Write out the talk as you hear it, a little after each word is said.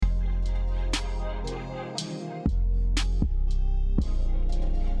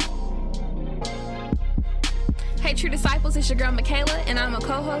True Disciples? It's your girl Michaela, and I'm a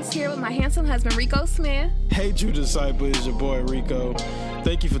co-host here with my handsome husband Rico Smith. Hey, True Disciple, it's your boy Rico.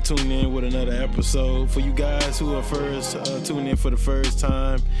 Thank you for tuning in with another episode. For you guys who are tuning in for the first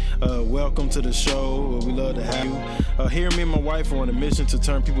time, welcome to the show. We love to have you. Here, me and my wife are on a mission to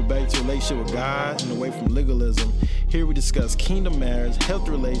turn people back to a relationship with God and away from legalism. Here we discuss kingdom marriage,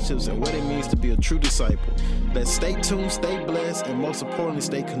 healthy relationships, and what it means to be a true disciple. Let's stay tuned, stay blessed, and most importantly,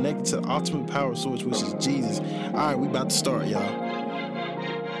 stay connected to the ultimate power source, which is Jesus. All right, we about to start, y'all.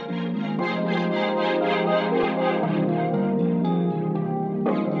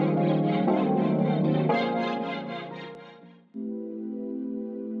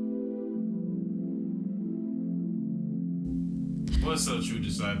 What's up, True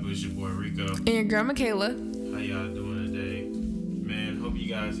Disciple? It's your boy Rico. And your girl Michaela. How y'all doing today? Man, hope you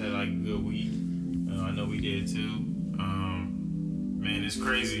guys had like a good week. I know we did too. Man, it's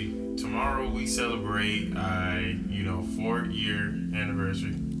crazy. Tomorrow we celebrate our 4th year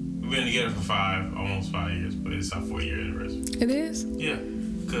anniversary. We've been together for almost 5 years, but it's our 4th year anniversary. It is? Yeah,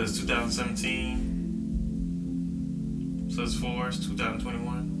 because 2017 plus 4 is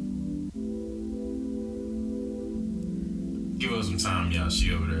 2021. Give us some time, y'all.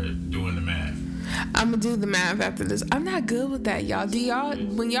 She over there doing the math. I'm gonna do the math after this. I'm not good with that, y'all.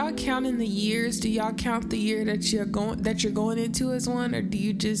 When y'all count in the years, do y'all count the year that you're going into as one, or do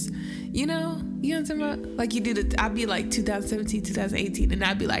you just, you know what I'm talking about? Like you do I'd be like 2017, 2018, and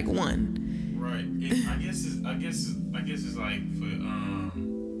I'd be like 1. Right. I guess it's like for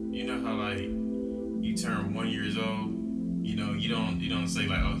you know how like you turn 1 year old, you don't say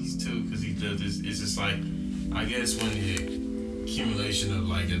like, oh, he's 2 because he does this. It's just like, I guess when the accumulation of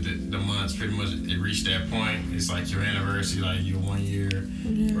like the months pretty much it reached that point, it's like your anniversary, like your 1 year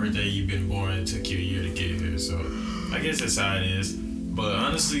birthday, you've been born, it took you a year to get here. So I guess that's how it is. But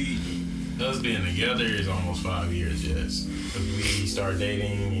honestly, us being together is almost 5 years, yes. Because we started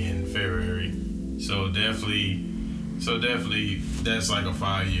dating in February. So definitely that's like a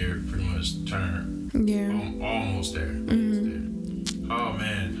 5 year pretty much term. Yeah. Almost there. Mm-hmm. Oh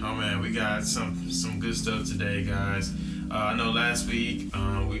man, we got some good stuff today, guys. I know last week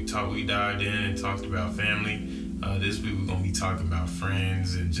we dived in and talked about family. This week we're gonna be talking about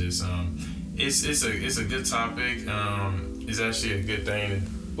friends and just it's a good topic. It's actually a good thing.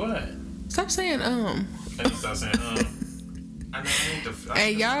 What? Stop saying Stop saying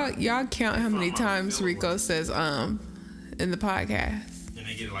Hey, y'all count how many times Rico says in the podcast. And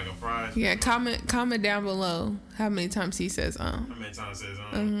they get like a prize. Yeah, comment down below how many times he says How many times he says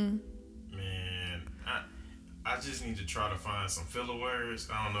Mm-hmm. Man, I just need to try to find some filler words.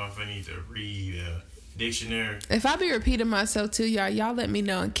 I don't know if I need to read a dictionary. If I be repeating myself too, y'all let me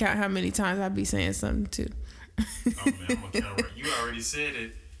know and count how many times I be saying something too. Oh man, I'm gonna count right. You already said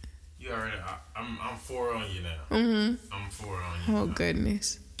it. I'm 4 on you now. Mm-hmm. I'm 4 on you. Oh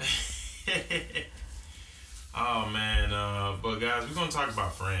goodness. Oh man, but guys, we're gonna talk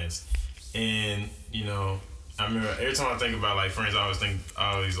about friends, and I remember every time I think about like friends, I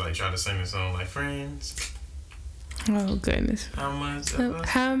always like try to sing the song like Friends. Oh goodness.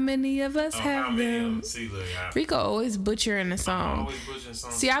 How many of us have them? See, look, Rico always butchering the song. I'm always butchering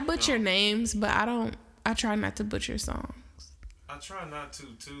songs. See, I butcher names, but I try not to butcher songs. I try not to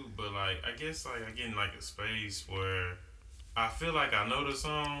too, but like I guess like I get in like a space where I feel like I know the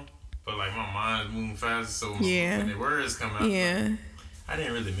song, but like my mind's moving fast, so when the words come out, like, I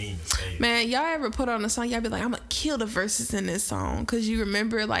didn't really mean to say it. Man, y'all ever put on a song, y'all be like, I'm gonna kill the verses in this song, cause you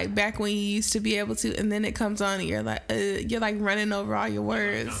remember like back when you used to be able to, and then it comes on and you're like running over all your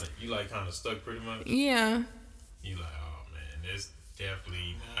words. You kind of stuck pretty much. Yeah. You like, oh man, that's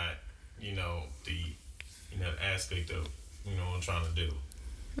definitely not the aspect of what I'm trying to do.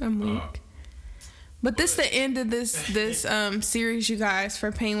 I'm weak. But this the end of this series, you guys,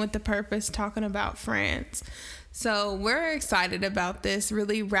 for Pain with the Purpose, talking about friends. So we're excited about this,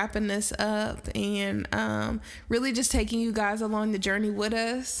 really wrapping this up and really just taking you guys along the journey with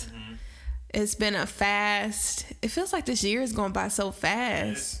us. Mm-hmm. It's been it feels like this year is going by so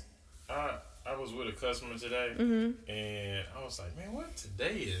fast. I was with a customer today, and I was like, man, what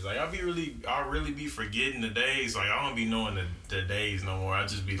today is? Like, I really be forgetting the days. Like, I don't be knowing the days no more. I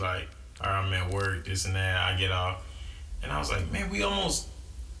just be like, all right, I'm at work, this and that. I get off, and I was like, man, we almost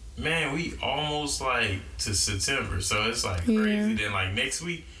like to September. So it's like crazy. Then like next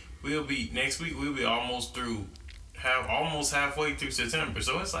week we'll be almost through. Almost halfway through September.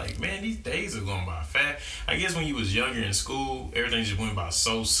 So it's like, man, these days are going by fast. I guess when you was younger in school, everything just went by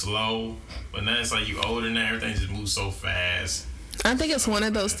so slow. But now it's like you older now, everything just moves so fast. I think it's one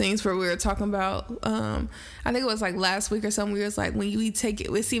of those things where we were talking about. I think it was like last week or something. We was like, when you take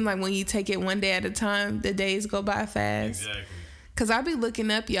it seemed like when you take it one day at a time, the days go by fast. Exactly. Cause I be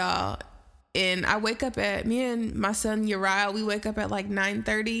looking up, y'all, and I wake up at me and my son Uriah. We wake up at like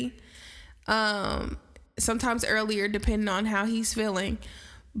 9:30, sometimes earlier depending on how he's feeling.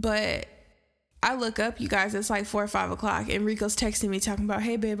 But I look up, you guys. It's like 4 or 5 o'clock, and Rico's texting me talking about,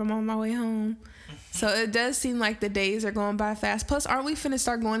 "Hey babe, I'm on my way home." So it does seem like the days are going by fast. Plus, aren't we finna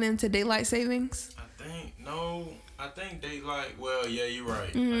start going into daylight savings? I think daylight, well, yeah, you're right.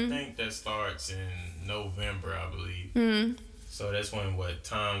 I think that starts in November, I believe. So that's when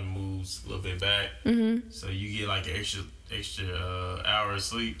time moves a little bit back. So you get like an extra hour of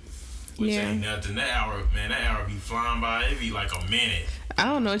sleep. Which ain't nothing. That hour be flying by. It be like a minute. I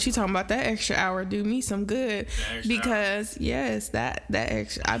don't know what you talking about. That extra hour do me some good. Because yes, that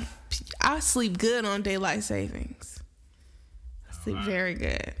extra I sleep good on daylight savings. I sleep very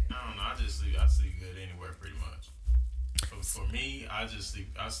good. I don't know. I sleep good anywhere pretty much. For me, I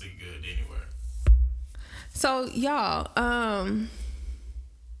sleep good anywhere. So y'all,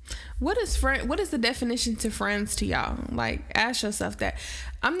 what is the definition to friends to y'all? Like, ask yourself that.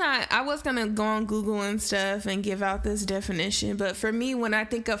 I was gonna go on Google and stuff and give out this definition, but for me, when I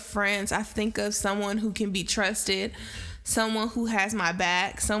think of friends, I think of someone who can be trusted, someone who has my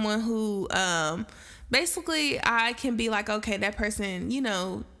back, someone who basically I can be like, okay, that person, you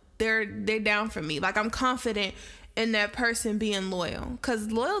know, they're down for me. Like, I'm confident in that person being loyal,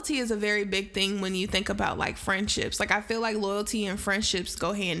 because loyalty is a very big thing when you think about like friendships. Like, I feel like loyalty and friendships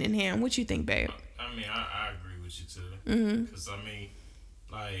go hand in hand. What you think, babe? I mean, I agree with you too. Because I mean,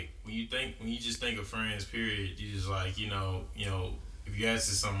 like when you just think of friends, period, you just like, you know, if you ask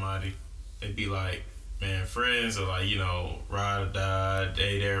somebody, they'd be like, man, friends are like, you know, ride or die,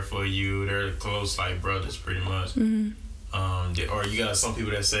 they there for you, they're close like brothers pretty much. Or you got some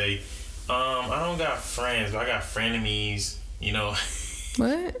people that say, I don't got friends, but I got frenemies, you know.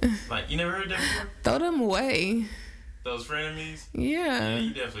 What? Like, you never heard that before? Throw them away. Those frenemies? Yeah.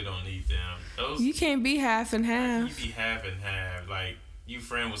 You definitely don't need them. You can't be half and half. You be half and half. Like, you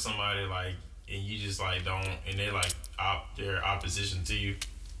friend with somebody, like, and you just, like, don't, and they're, like, they're opposition to you.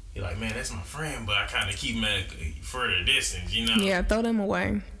 You're like, man, that's my friend, but I kind of keep them at a further distance, you know? Yeah, throw them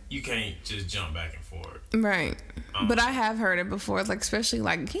away. You can't just jump back and forth. Right. But I have heard it before, like, especially,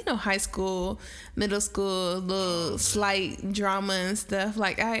 like, you know, high school, middle school, little slight drama and stuff.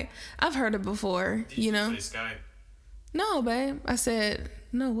 Like, I've heard it before, Did you know? Say Skype? No, babe. I said,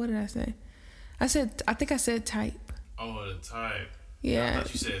 no, what did I say? I think I said type. Oh, the type. Yeah. I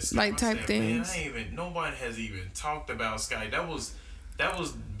thought you said Skype. Like, type things. Man, nobody has even talked about Skype. That was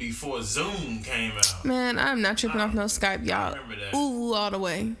before Zoom came out. Man, I'm not tripping off no Skype, y'all. I remember that. Uvu all the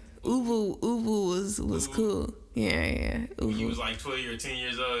way. Uvu was cool. Yeah. When Uvu. you was like 12 or 10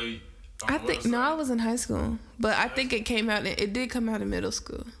 years old. I was in high school, but I think it came out. It did come out in middle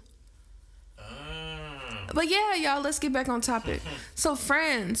school. But yeah, y'all, let's get back on topic. So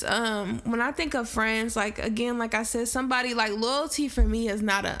friends, when I think of friends, like, again, like I said, somebody like loyalty for me is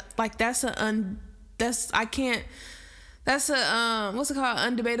not a, like, what's it called?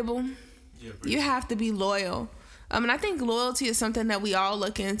 Undebatable. Yeah, you have to be loyal. And I think loyalty is something that we all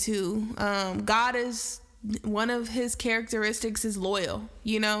look into. God is, one of his characteristics is loyal,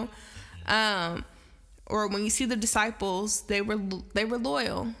 you know? Or when you see the disciples, they were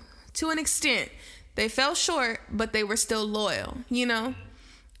loyal to an extent. They fell short, but they were still loyal, you know?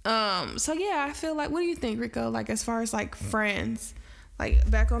 So yeah, I feel like, what do you think, Rico? Like, as far as like friends, like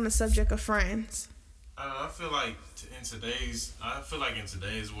back on the subject of friends. I feel like in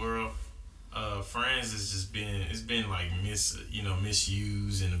today's world, friends is just been like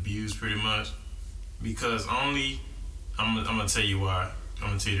misused and abused pretty much, because I'm gonna tell you why. I'm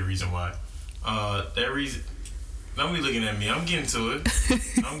gonna tell you the reason why. That reason. Don't be looking at me. I'm getting to it.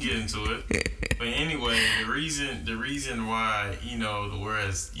 But anyway, the reason why, you know, the world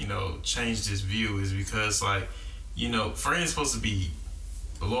has, you know, changed its view is because, like, you know, friends supposed to be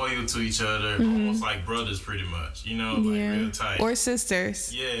loyal to each other, almost like brothers, pretty much. You know, like real tight. Or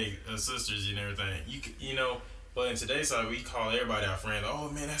sisters. Yeah, sisters and everything. You know, but in today's time, we call everybody our friend. Oh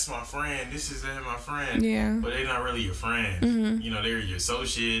man, that's my friend. This is my friend. Yeah. But they're not really your friends. You know, they're your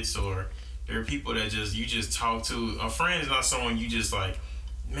associates, or there are people that you just talk to. A friend is not someone you just like,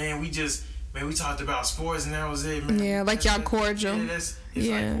 man, we talked about sports and that was it, man. Yeah, like y'all cordial. Yeah, it's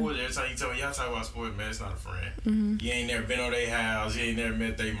like cordial. Every time you tell me y'all talk about sports, man, it's not a friend. You ain't never been on their house. You ain't never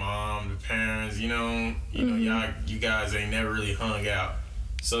met their mom, the parents. You know, you guys ain't never really hung out.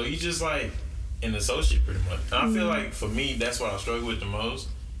 So you just like an associate pretty much. And I feel like for me, that's what I struggle with the most.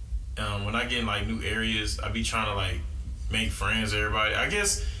 When I get in like new areas, I be trying to like make friends with everybody. I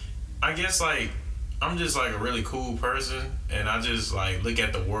guess like I'm just like a really cool person, and I just like look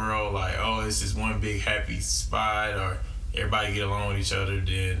at the world like, oh, this is one big happy spot, or everybody get along with each other.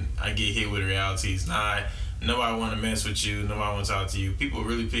 Then I get hit with reality. It's not. Nobody want to mess with you. Nobody want to talk to you. People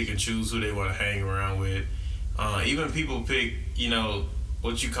really pick and choose who they want to hang around with. Even people pick, you know,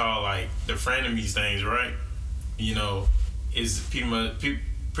 what you call like the frenemies things, right? You know, is people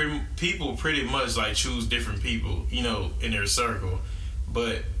pretty much like choose different people, you know, in their circle,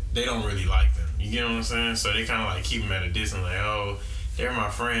 but they don't really like them. You get what I'm saying? So they kind of like keep them at a distance, like, oh, they're my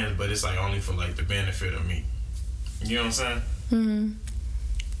friends, but it's like only for like the benefit of me. You know what I'm saying? Mm-hmm.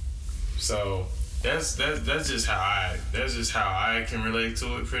 So that's just how I can relate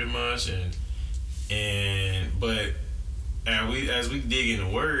to it pretty much, but as we dig in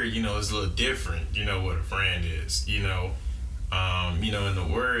the word, you know, it's a little different. You know what a friend is. You know, in the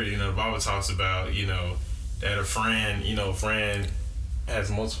word, you know, the Bible talks about, you know, that a friend, you know,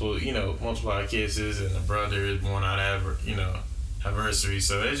 has multiple kisses, and a brother is born out of, you know, adversity.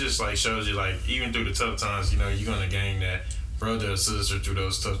 So it just like shows you like even through the tough times, you know, you're gonna gain that brother or sister through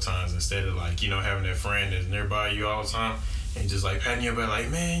those tough times, instead of like, you know, having that friend that's nearby you all the time and just like patting you up like,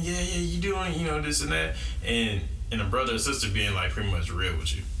 man, yeah, you doing, you know, this and that, and a brother or sister being like pretty much real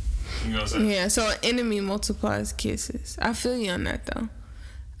with you. You know what I'm saying? Yeah, so an enemy multiplies kisses. I feel you on that though.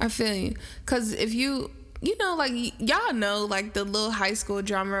 I feel you. Cause if you know, like, y'all know, like, the little high school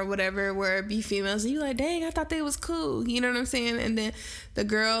drama or whatever where it be females, and you like, dang, I thought they was cool. You know what I'm saying? And then the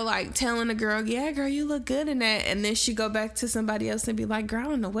girl, like, telling the girl, yeah, girl, you look good in that. And then she go back to somebody else and be like, girl, I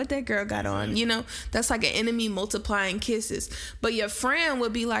don't know what that girl got on. You know, that's like an enemy multiplying kisses. But your friend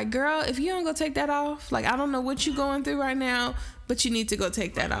would be like, girl, if you don't go take that off, like, I don't know what you going through right now, but you need to go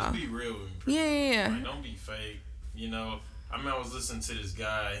take that off. Be real with me. Yeah. Like, don't be fake, you know. I mean, I was listening to this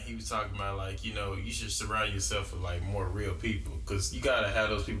guy. He was talking about, like, you know, you should surround yourself with, like, more real people. Because you got to have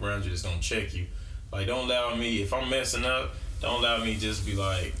those people around you that's going to check you. Like, don't allow me, if I'm messing up, don't allow me just be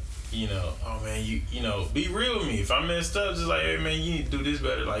like, you know, oh, man, you know, be real with me. If I messed up, just like, hey, man, you need to do this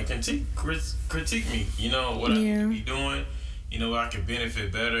better. Like, critique me, you know, what I can be doing, you know, what I can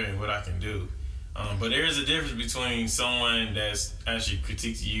benefit better and what I can do. But there is a difference between someone that's actually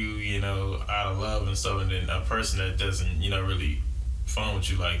critiques you, you know, out of love and stuff, and then a person that doesn't, you know, really fun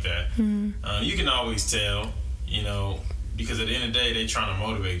with you like that. Mm-hmm. You can always tell, you know, because at the end of the day, they're trying to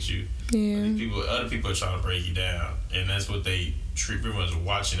motivate you. Yeah. Other people are trying to break you down, and that's what they pretty much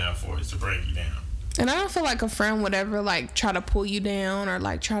watching out for, is to break you down. And I don't feel like a friend would ever, like, try to pull you down or,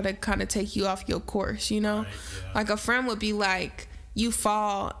 like, try to kind of take you off your course, you know? Right, yeah. Like, a friend would be like, you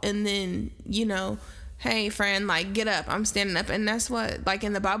fall, and then, you know, hey, friend, like, get up, I'm standing up. And that's what, like,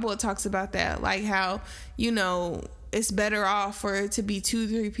 in the Bible, it talks about that, like, how, you know, it's better off for it to be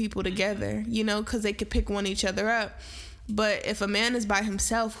 2-3 people together, you know, because they could pick one each other up. But if a man is by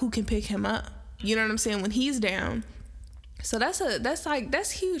himself, who can pick him up? You know what I'm saying? When he's down. So that's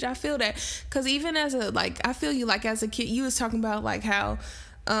huge. I feel that, because even as a, like, I feel you, like, as a kid, you was talking about, like, how,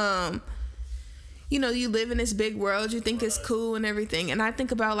 you know, you live in this big world, you think it's cool and everything. And I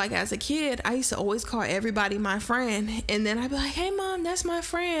think about, like, as a kid, I used to always call everybody my friend. And then I'd be like, hey, mom, that's my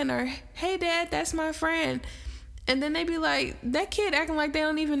friend. Or, hey, dad, that's my friend. And then they'd be like, that kid acting like they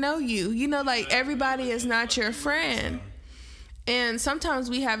don't even know you. You know, like, everybody is not your friend. And sometimes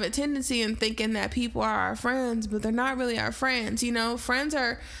we have a tendency in thinking that people are our friends, but they're not really our friends. You know, friends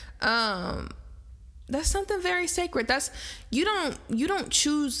are, that's something very sacred. That's, you don't get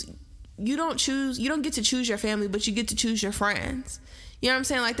to choose your family, but you get to choose your friends. You know what I'm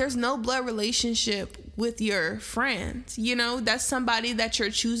saying? Like, there's no blood relationship with your friends. You know, that's somebody that you're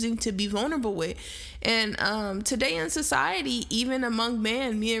choosing to be vulnerable with. And today in society, even among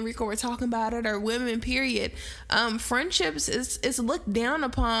men, me and Rico were talking about it, or women, period, friendships is looked down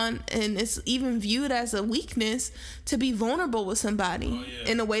upon, and it's even viewed as a weakness to be vulnerable with somebody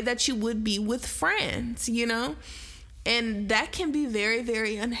in a way that you would be with friends, you know? And that can be very,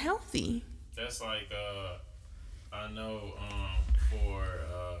 very unhealthy. That's like, I know, for,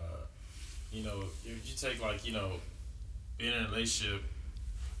 you know, if you take, like, you know, being in a relationship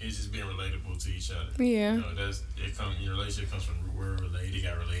is just being relatable to each other. Yeah. You know, your relationship comes from where related,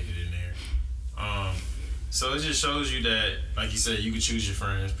 got related in there. So it just shows you that, like you said, you can choose your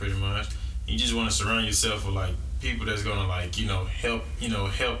friends pretty much. You just want to surround yourself with, like, people that's going to, like, you know, help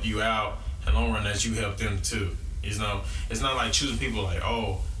you out in the long run, as you help them too. It's not like choosing people like,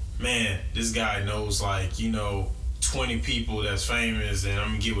 oh man, this guy knows, like, you know, 20 people that's famous and I'm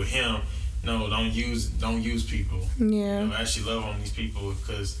gonna get with him. No, don't use people. Yeah. You know, actually love on these people,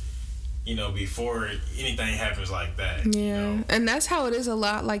 because, you know, before anything happens like that. Yeah. You know? And that's how it is a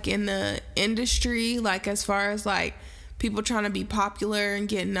lot, like, in the industry, like, as far as, like, people trying to be popular and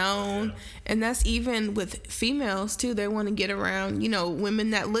get known. And that's even with females too. They want to get around, you know, women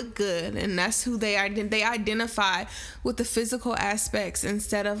that look good, and that's who they identify with the physical aspects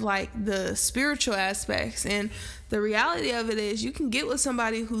instead of like the spiritual aspects. And the reality of it is you can get with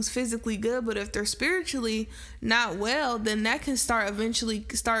somebody who's physically good, but if they're spiritually not well, then that can eventually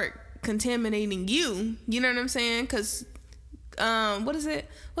start contaminating you. You know what I'm saying? Because what is it?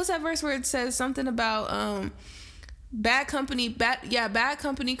 What's that verse where it says something about bad company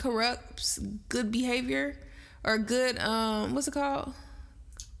corrupts good behavior, or good what's it called?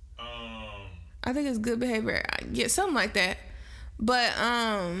 I think it's good behavior. Yeah, something like that. But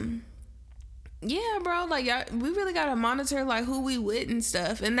yeah, bro, like we really gotta monitor like who we with and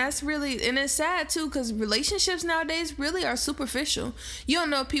stuff, and that's really, and it's sad too, because relationships nowadays really are superficial. You don't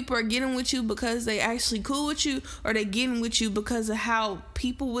know if people are getting with you because they actually cool with you, or they getting with you because of how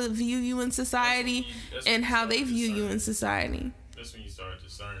people would view you in society and how they view you in society. That's when you start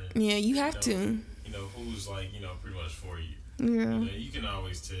discerning. Yeah, you have to. You know who's like, you know, pretty much for you. Yeah. You know, you can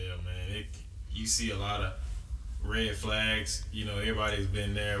always tell, man. You see a lot of red flags. You know, everybody's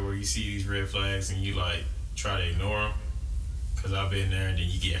been there where you see these red flags and you like try to ignore them, because I've been there, and then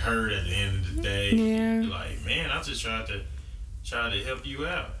you get hurt at the end of the day. Yeah. You're like, man, I just tried to help you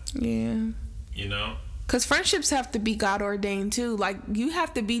out. Yeah. You know? Because friendships have to be God ordained too. Like, you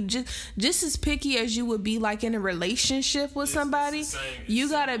have to be just as picky as you would be like in a relationship with somebody. You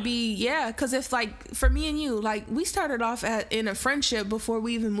gotta be, yeah. Because if like for me and you, like we started off in a friendship before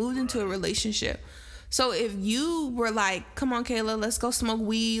we even moved into a relationship. So if you were like, come on, Kayla, let's go smoke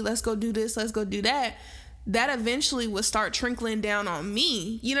weed, let's go do this, let's go do that, that eventually would start trickling down on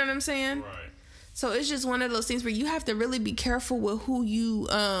me. You know what I'm saying? Right. So it's just one of those things where you have to really be careful with who you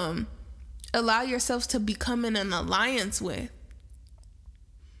allow yourselves to become in an alliance with.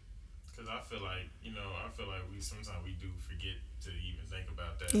 Because I feel like sometimes we do forget to even think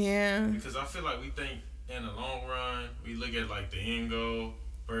about that. Yeah. Because I feel like we think in the long run, we look at like the end goal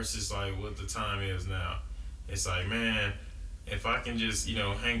versus like what the time is now. It's like, man, if I can just, you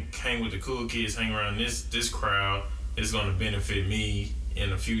know, hang with the cool kids, hang around this crowd, it's gonna benefit me in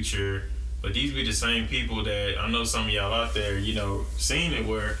the future. But these be the same people that I know some of y'all out there, you know, seen it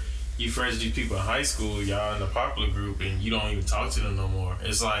where you friends with these people in high school, y'all in the popular group, and you don't even talk to them no more.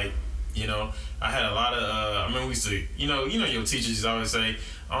 It's like, you know, I had a lot of, I mean, we used to, you know, your teachers always say,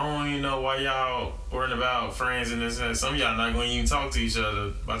 I don't even know why y'all worrying about friends and this and that. Some of y'all not going to even talk to each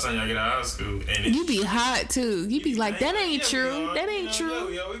other by the time y'all get out of school. And you be hot too. You be like, that ain't true. That ain't true.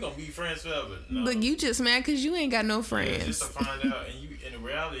 Yeah, we going to be friends forever. No. But you just mad because you ain't got no friends. Yeah, just to find out. And the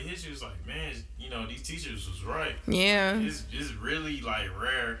reality hits you is like, man, you know, these teachers was right. Yeah. It's really like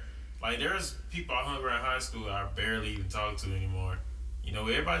rare. Like, there's people I hung around high school I barely even talk to anymore. You know,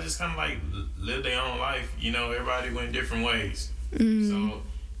 everybody just kind of like live their own life. You know, everybody went different ways. Mm-hmm. So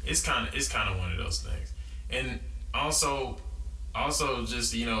it's kind of one of those things. And also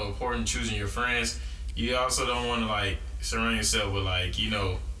just, you know, important choosing your friends. You also don't want to like surround yourself with like, you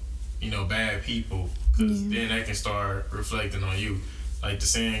know, bad people, because then that can start reflecting on you. Like the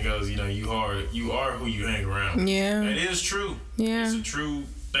saying goes, you know, you are who you hang around with. Yeah. That is true. Yeah. It's a true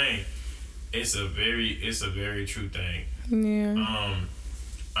thing. It's a very true thing. Yeah.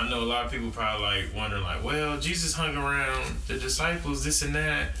 I know a lot of people probably like wondering like, well, Jesus hung around the disciples, this and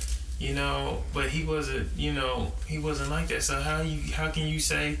that, you know, but he wasn't like that. So how can you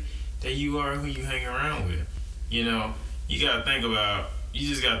say that you are who you hang around with? You know, you just gotta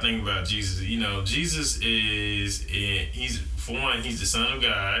think about Jesus. You know, Jesus he's the Son of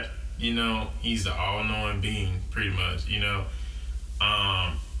God. You know, he's the all-knowing being, pretty much. You know,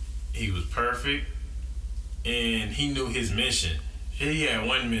 he was perfect, and he knew his mission. He had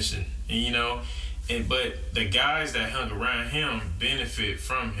one mission, and, you know, but the guys that hung around him benefit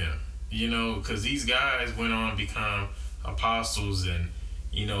from him, you know, because these guys went on to become apostles and,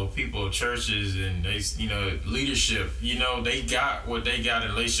 you know, people of churches, and they, you know, leadership. You know, they got what they got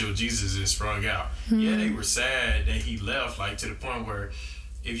in relationship with Jesus and sprung out. Mm-hmm. Yeah, they were sad that he left, like to the point where,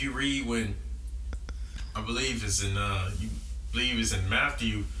 if you read when, I believe it's in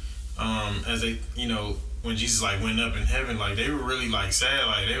Matthew, as they, you know, when Jesus like went up in heaven, like they were really like sad,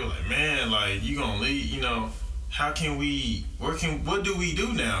 like they were like, man, like you gonna leave, you know, what do we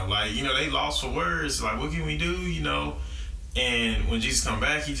do now? Like, you know, they lost for words, like what can we do, you know? And when Jesus come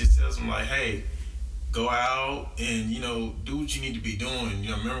back, he just tells them like, hey, go out and, you know, do what you need to be doing. You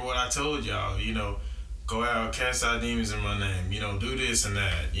know, remember what I told y'all, you know, go out, cast out demons in my name, you know, do this and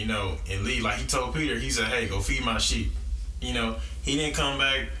that, you know, and leave. Like he told Peter, he said, hey, go feed my sheep. You know, he didn't come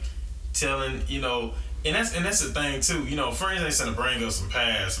back telling, you know, and that's the thing too, you know, friends ain't gonna bring up some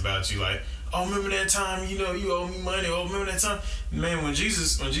past about you, like, oh, remember that time, you owe me money. Oh, remember that time, man. When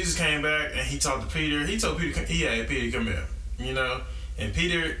Jesus came back and he talked to Peter, he told Peter, Peter, come here, And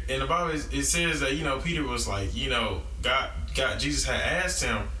Peter, in the Bible, it says that Peter was like, God, Jesus had asked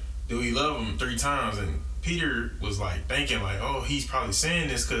him, do he love him 3 times, and Peter was like thinking like, oh, he's probably saying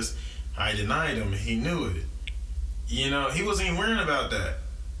this because I denied him, and he knew it. He wasn't even worrying about that.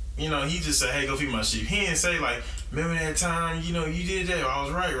 He just said, hey, go feed my sheep. He didn't say like, remember that time, you did that. I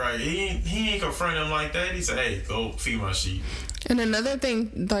was right. He ain't confront him like that. He said, hey, go feed my sheep. And another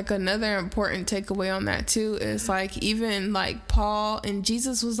thing, like another important takeaway on that too, is like even like Paul and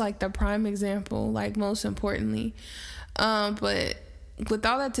Jesus was like the prime example, like most importantly. But with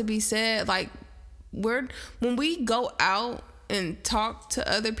all that to be said, like when we go out and talk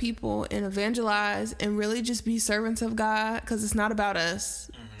to other people and evangelize and really just be servants of God, because it's not about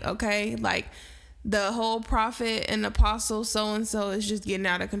us, okay? Like the whole prophet and apostle so-and-so is just getting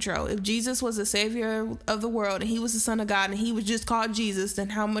out of control. If Jesus was the savior of the world and he was the son of God and he was just called Jesus, then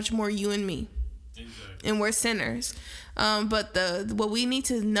how much more you and me? Exactly. And we're sinners. But what we need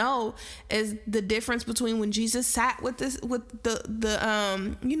to know is the difference between when Jesus sat with the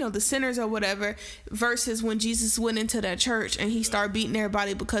sinners or whatever, versus when Jesus went into that church and he started beating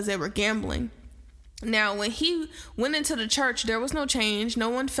everybody because they were gambling. Now, when he went into the church, there was no change.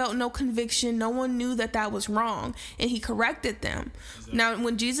 No one felt no conviction. No one knew that was wrong, and he corrected them. Exactly. Now,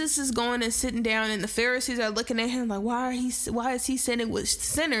 when Jesus is going and sitting down, and the Pharisees are looking at him like, why is he sitting with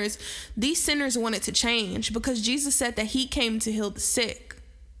sinners? These sinners wanted to change because Jesus said that he came to heal the sick.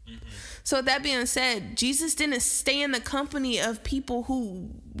 So with that being said, Jesus didn't stay in the company of people who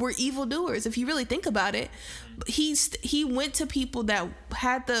were evildoers. If you really think about it, he went to people that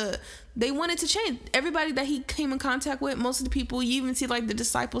they wanted to change. Everybody that he came in contact with, most of the people, you even see like the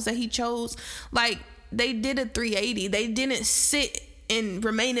disciples that he chose, like they did a 380. They didn't sit and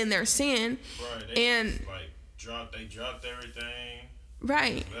remain in their sin. Right. They dropped everything.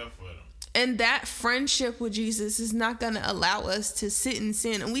 Right. Left with them. And that friendship with Jesus is not going to allow us to sit in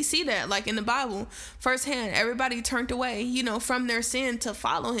sin. And we see that like in the Bible firsthand. Everybody turned away, from their sin to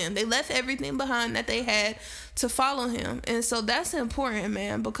follow him. They left everything behind that they had to follow him. And so that's important,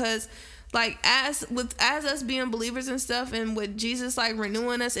 man, because like as us being believers and stuff, and with Jesus like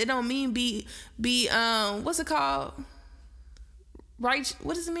renewing us, it don't mean be what's it called? Right?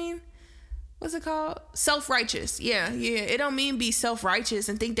 What does it mean? What's it called? Self-righteous. Yeah. It don't mean be self-righteous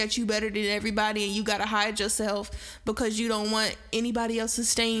and think that you better than everybody and you gotta hide yourself because you don't want anybody else's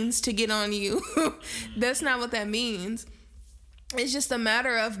stains to get on you. That's not what that means. It's just a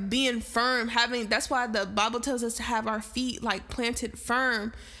matter of being firm. That's why the Bible tells us to have our feet like planted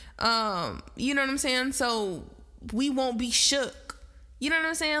firm. You know what I'm saying? So we won't be shook. You know what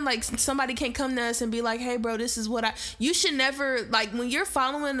I'm saying? Like somebody can't come to us and be like, hey bro, this is what you should never, like when you're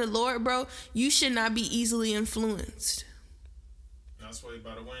following the Lord, bro, you should not be easily influenced. That's why you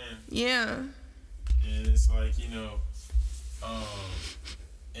about to win. Yeah. And it's like,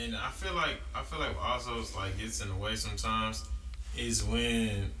 and I feel like also it's like it's in a way sometimes is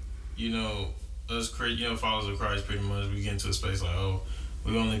when, us followers of Christ pretty much, we get into a space like, oh,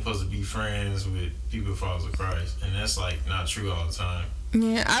 we're only supposed to be friends with people followers of Christ, and that's like not true all the time.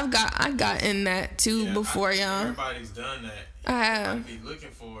 Yeah, I got in that too before, y'all. Everybody's done that. I have. You be looking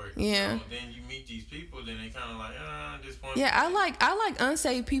for it. Yeah. Then you meet these people, then they kind of like, at this point. Yeah, I like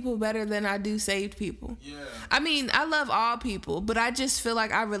unsaved people better than I do saved people. Yeah. I mean, I love all people, but I just feel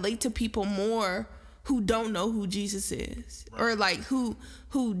like I relate to people more who don't know who Jesus is, right. Or like who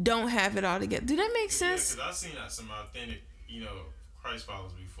don't have it all together. Do that make sense? Yeah, because I've seen some authentic, Christ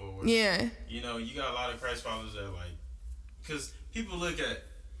followers before. Yeah. You got a lot of Christ followers that like, because people look at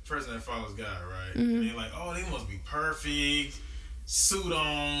a person that follows God, right? Mm-hmm. And they're like, oh, they must be perfect, suit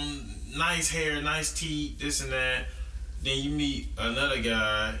on, nice hair, nice teeth, this and that. Then you meet another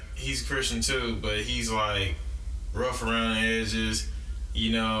guy, he's Christian too, but he's like rough around the edges.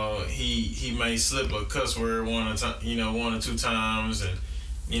 He may slip a cuss word one or two times, and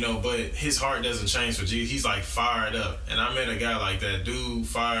but his heart doesn't change for Jesus. He's like fired up. And I met a guy like that, dude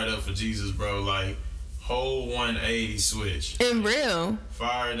fired up for Jesus, bro. Like whole 180 switch. In real.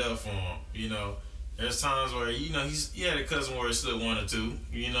 Fired up for him. There's times where, he had a cousin where it slipped one or two,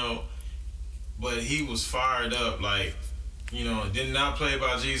 but he was fired up, like, did not play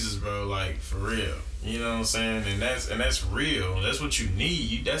about Jesus, bro, like for real. You know what I'm saying? And that's real. That's what you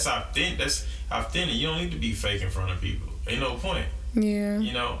need. That's authentic. You don't need to be fake in front of people. Ain't no point. Yeah.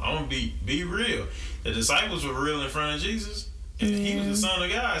 I'm gonna be real. The disciples were real in front of Jesus, and he was the Son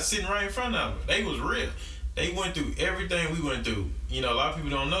of God sitting right in front of them. They was real. They went through everything we went through. A lot of people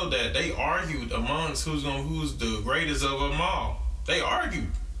don't know that they argued amongst who's the greatest of them all. They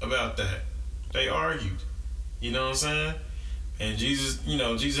argued about that. They argued. You know what I'm saying? And Jesus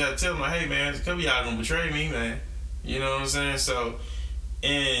had to tell them, like, hey, man, a couple of y'all gonna betray me, man. You know what I'm saying? So,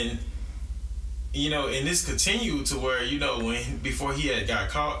 and this continued to where, before he had got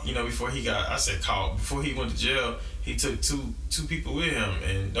caught, before he went to jail, he took two people with him,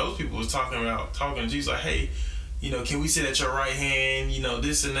 and those people was talking to Jesus like, hey, can we sit at your right hand,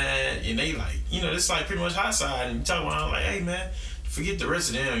 this and that, and they like, it's like pretty much hot side, and you talking about like, hey, man, forget the rest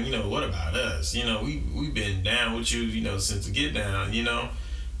of them, what about us? We've been down with you, since the get down,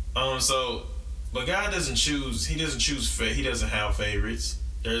 but God doesn't choose, he doesn't have favorites.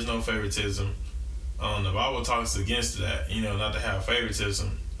 There's no favoritism. The Bible talks against that, not to have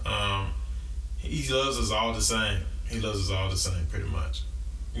favoritism. He loves us all the same. He loves us all the same, pretty much.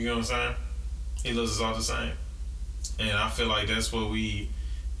 You know what I'm saying? He loves us all the same. And I feel like that's what we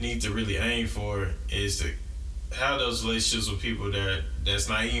need to really aim for, is to have those relationships with people that's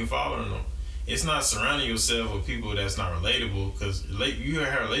not even following them. It's not surrounding yourself with people that's not relatable, because you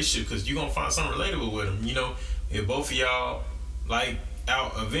have a relationship because you're going to find something relatable with them. If both of y'all like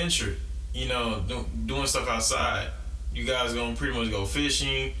out adventure, doing stuff outside, you guys going to pretty much go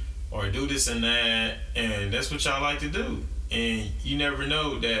fishing or do this and that, and that's what y'all like to do. And you never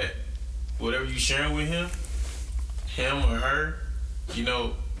know that whatever you sharing with him or her,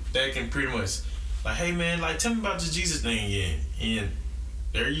 that can pretty much, like, hey man, like, tell me about this Jesus thing again. And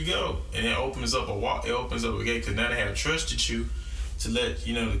there you go. And it opens up a gate, because now they have trusted you to let,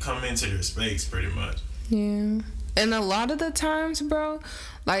 to come into their space, pretty much. Yeah. And a lot of the times, bro,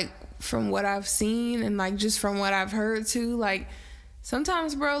 like, from what I've seen and, like, just from what I've heard too, like,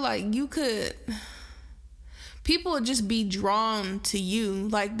 sometimes, bro, like, people will just be drawn to you.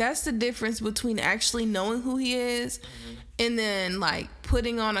 Like, that's the difference between actually knowing who he is and then, like,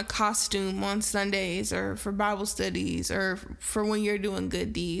 putting on a costume on Sundays or for Bible studies or for when you're doing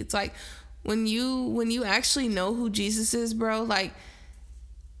good deeds. Like, when you actually know who Jesus is, bro, like,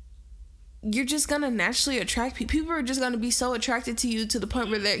 you're just gonna naturally attract people. People are just gonna be so attracted to you to the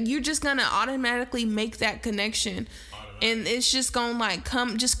point where you're just gonna automatically make that connection. And it's just gonna, like,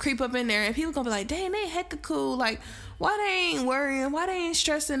 just creep up in there, and people gonna be like, dang, they hecka cool. Like, why they ain't worrying? Why they ain't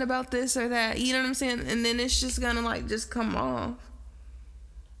stressing about this or that? You know what I'm saying? And then it's just gonna, like, just come off.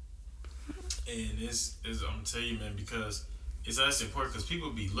 And I'm telling you, man, because it's actually important, because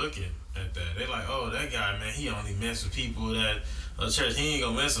people be looking at that. They're like, oh, that guy, man, he only mess with people that church. He ain't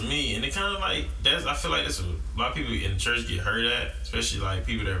gonna mess with me. And it kind of like, I feel like that's what a lot of people in the church get hurt at, especially like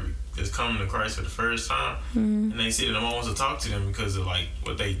people that's coming to Christ for the first time, and they see that no one wants to talk to them because of like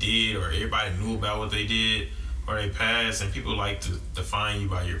what they did, or everybody knew about what they did or their past, and people like to define you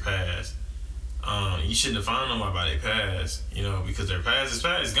by your past. You shouldn't define nobody by their past, because their past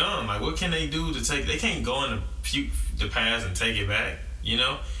is gone. Like, what can they do to take? They can't go in the past and take it back.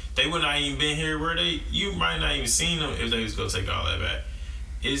 They would not even been here you might not even seen them if they was gonna take all that back.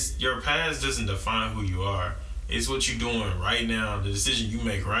 Your past doesn't define who you are. It's what you're doing right now. The decision you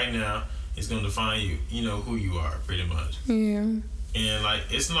make right now is gonna define you. Who you are, pretty much. Yeah. And like,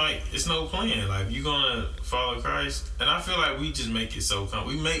 it's no plan. Like, you're gonna follow Christ, and I feel like we just make it so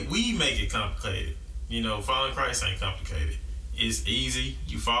we make it complicated. Following Christ ain't complicated. It's easy.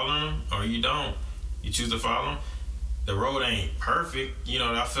 You follow him or you don't. You choose to follow him. The road ain't perfect.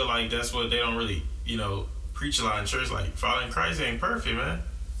 I feel like that's what they don't really, preach a lot in church. Like, following Christ ain't perfect, man.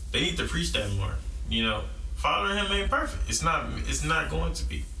 They need to preach that more. Following him ain't perfect. It's not going to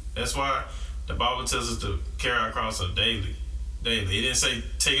be. That's why the Bible tells us to carry our cross up daily. It didn't say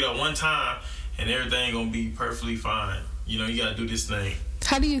take it up one time and everything gonna be perfectly fine. You gotta do this thing.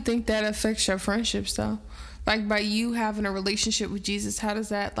 How do you think that affects your friendships, though? Like, by you having a relationship with Jesus, how does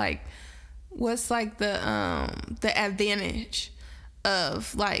that, like, what's like the advantage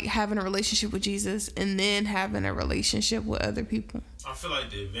of, like, having a relationship with Jesus and then having a relationship with other people? I feel like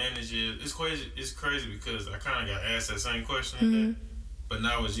the advantage is, it's crazy because I kind of got asked that same question today, but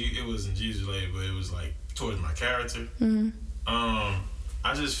now it wasn't Jesus related, but it was like towards my character.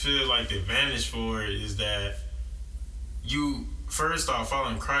 I just feel like the advantage for it is that you first off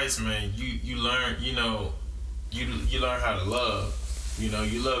following Christ, man. You learn, you learn how to love. You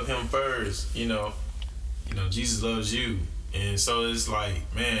love him first. Jesus loves you, and so it's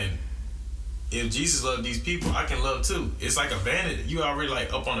like, man, if Jesus loved these people, I can love too. It's like a vantage. You already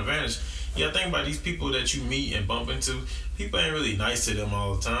like up on the vantage. You gotta think about these people that you meet and bump into. People ain't really nice to them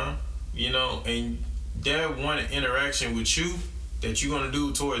all the time, and that one interaction with you that you're gonna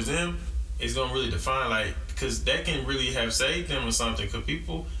do towards them is gonna really define, like, because that can really have saved them or something. Because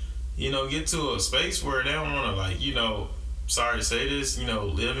people, get to a space where they don't want to, like, sorry to say this,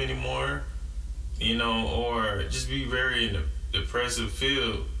 live anymore, or just be very in the depressive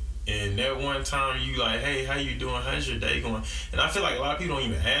field, And that one time you like, hey, how you doing? How's your day going? And I feel like a lot of people don't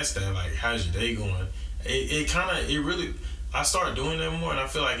even ask that, like, how's your day going? It really, I start doing that more, and I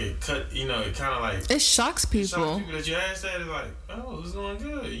feel like it kind of like... It shocks people. It shocks people that you ask that, it's like, oh, it's going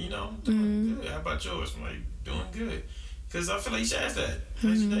good, doing good. How about yours? I'm like, doing good. Because I feel like you should ask that.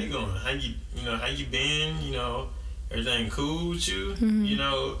 How's your day going? How you been? Everything cool with you?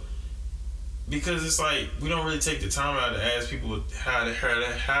 Because it's like we don't really take the time out to ask people how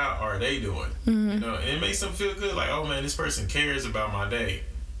are they doing. And it makes them feel good. Like, oh man, this person cares about my day.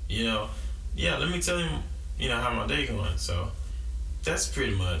 Yeah, let me tell him, how my day going. So that's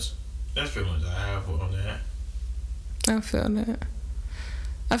pretty much I have on that. I feel that.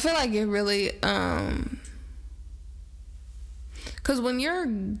 I feel like it really because when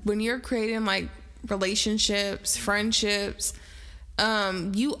you're creating like relationships, friendships,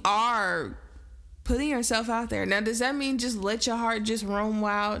 you are putting yourself out there. Now, does that mean just let your heart just roam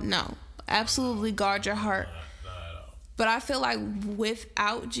wild? No. Absolutely guard your heart. Not at all. But I feel like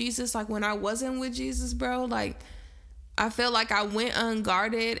without Jesus, like when I wasn't with Jesus, bro, like I feel like I went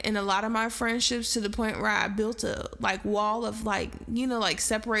unguarded in a lot of my friendships to the point where I built a like wall of like, like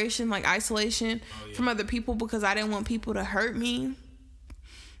separation, like isolation from other people because I didn't want people to hurt me.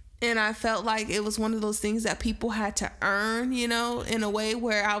 And I felt like it was one of those things that people had to earn, in a way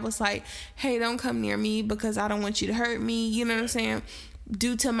where I was like, hey, don't come near me because I don't want you to hurt me. You know what I'm saying?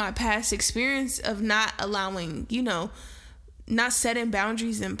 Due to my past experience of not allowing, not setting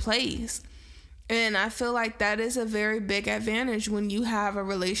boundaries in place. And I feel like that is a very big advantage when you have a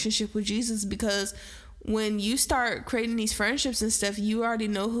relationship with Jesus, because when you start creating these friendships and stuff, you already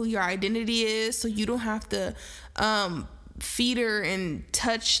know who your identity is. So you don't have to, feed her and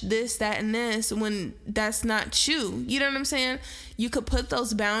touch this, that, and this when that's not you. You know what I'm saying? You could put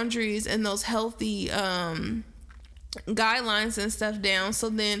those boundaries and those healthy guidelines and stuff down, so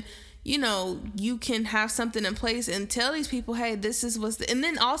then you can have something in place and tell these people, hey, this is and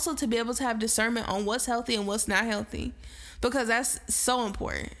then also to be able to have discernment on what's healthy and what's not healthy, because that's so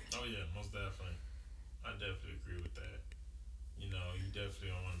important. Oh yeah, most definitely. I definitely agree with that. You definitely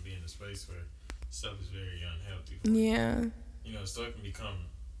don't want to be in a space where stuff is very unhealthy for you. Stuff can become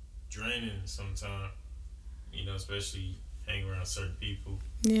draining sometimes, especially hanging around certain people.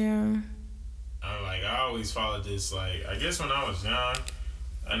 Yeah. I always followed this, like, I guess when I was young,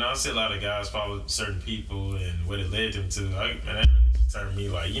 and I see a lot of guys follow certain people and what it led them to. And that really just turned me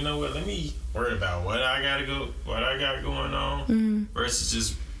like, you know what, let me worry about what I got going on versus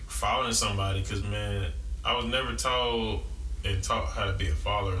just following somebody. Because, man, I was never told and taught how to be a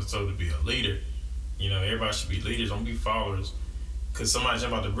follower. I was told to be a leader. Everybody should be leaders, don't be followers. Cause somebody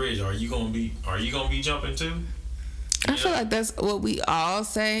jump out the bridge, are you gonna be jumping too? I feel like that's what we all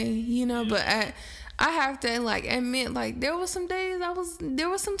say, but I have to admit, there was some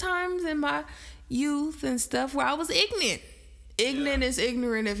times in my youth and stuff where I was ignorant. Ignorant is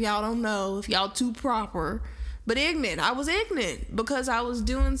ignorant if y'all don't know, if y'all too proper. But ignorant. I was ignorant because I was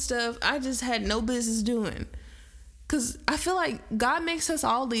doing stuff I just had no business doing. Because I feel like God makes us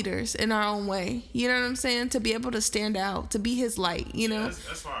all leaders in our own way. You know what I'm saying? To be able to stand out, to be his light,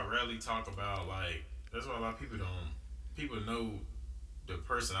 That's why I rarely talk about, that's why a lot of people know the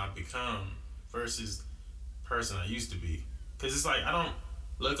person I've become versus the person I used to be. Because it's like, I don't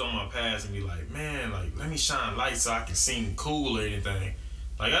look on my past and be like, man, let me shine light so I can seem cool or anything.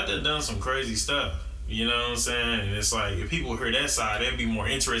 Like, I done some crazy stuff. You know what I'm saying? And it's like, if people hear that side, they'd be more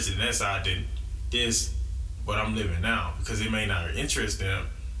interested in that side than this, what I'm living now, because it may not interest them.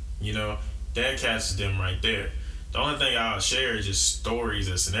 That catches them right there. The only thing I'll share is just stories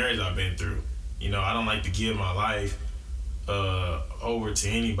or scenarios I've been through. I don't like to give my life over to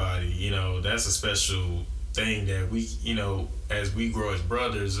anybody. That's a special thing that we, as we grow as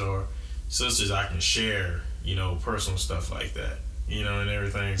brothers or sisters, I can share, personal stuff like that, and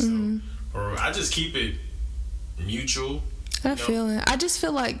everything. So, or I just keep it mutual. I feel it. I just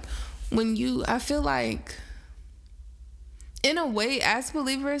feel like I feel like in a way, as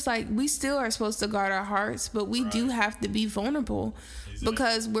believers, we still are supposed to guard our hearts, but we do have to be vulnerable. Exactly.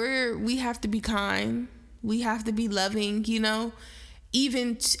 Because we have to be kind. We have to be loving,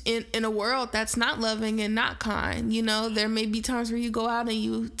 even in a world that's not loving and not kind. There may be times where you go out and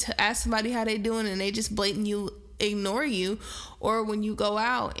you ask somebody how they doing and they just blatantly ignore you, or when you go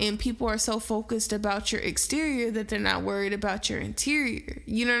out and people are so focused about your exterior that they're not worried about your interior.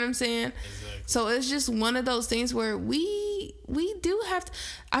 You know what I'm saying? Exactly. So it's just one of those things where we do have to,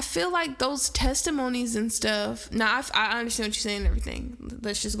 I feel like those testimonies and stuff. Now I understand what you're saying and everything.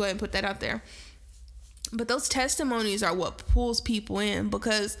 Let's just go ahead and put that out there. But those testimonies are what pulls people in,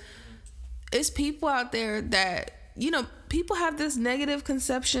 because it's people out there that people have this negative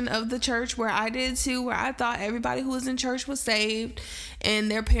conception of the church, where I did too, where I thought everybody who was in church was saved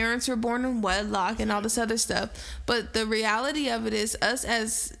and their parents were born in wedlock and all this other stuff. But the reality of it is, us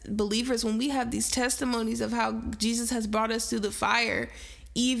as believers, when we have these testimonies of how Jesus has brought us through the fire,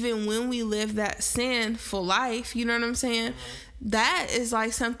 even when we live that sinful life, you know what I'm saying? That is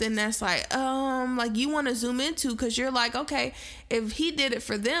like something that's like you want to zoom into, because you're like, okay, if he did it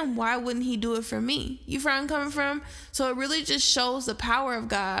for them, why wouldn't he do it for me? You find where I'm coming from? So it really just shows the power of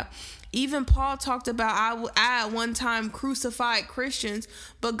God. Even Paul talked about, I at one time crucified Christians,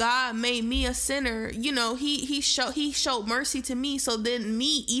 but God made me a sinner. He showed mercy to me. So then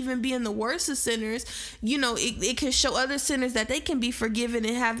me, even being the worst of sinners, it can show other sinners that they can be forgiven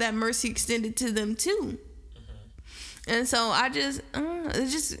and have that mercy extended to them too. And so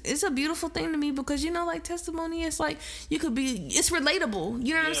it's a beautiful thing to me, because like testimony, it's like it's relatable.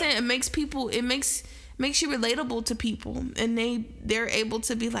 You know what I'm saying? It makes you relatable to people, and they're able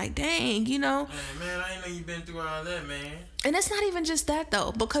to be like, dang, Man, I didn't know you've been through all that, man. And it's not even just that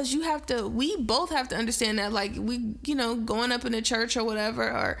though, because we both have to understand that, like, we going up in a church or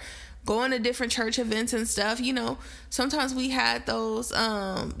whatever, or going to different church events and stuff, sometimes we had those,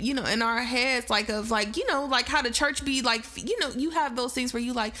 in our heads, like how the church be like, you have those things where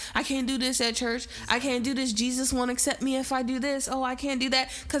you like, I can't do this at church. I can't do this. Jesus won't accept me if I do this. Oh, I can't do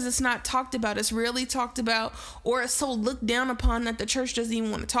that, because it's not talked about. It's rarely talked about, or it's so looked down upon that the church doesn't even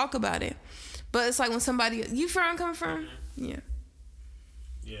want to talk about it. But it's like when somebody, you feel where I'm coming from? Yeah.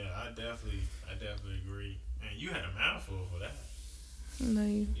 Yeah, I definitely agree. Man, you had a mouthful for that. No,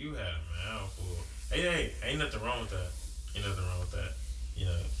 you had a mouthful. Hey, ain't nothing wrong with that.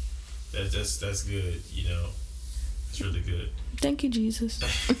 That's good. It's really good. Thank you, Jesus.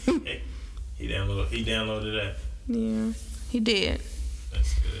 He downloaded that. Yeah, he did.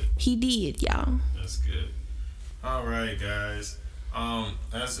 That's good. He did, y'all. That's good. All right, guys.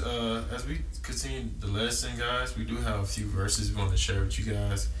 As we continue the lesson, guys, we do have a few verses we want to share with you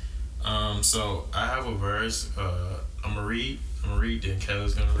guys. So I have a verse. I'm gonna read, then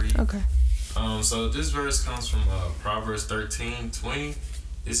Kayla's gonna read. Okay. So this verse comes from Proverbs 13:20.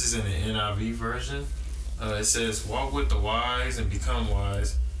 This is in the NIV version. It says, "Walk with the wise and become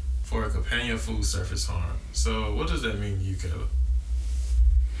wise, for a companion of fools suffers harm." So what does that mean to you, Kayla?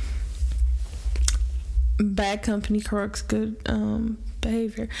 Bad company corrupts good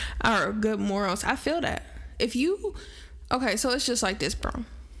behavior, or good morals. I feel that. Okay, so it's just like this, bro.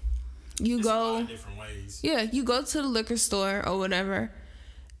 You go a lot of different ways. Yeah, you go to the liquor store or whatever,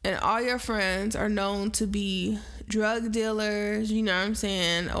 and all your friends are known to be drug dealers, you know what I'm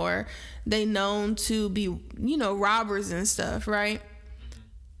saying, or they known to be, robbers and stuff, right?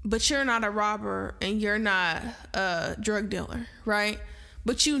 But you're not a robber and you're not a drug dealer, right?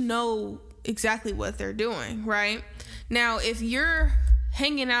 But you know exactly what they're doing, right? Now, if you're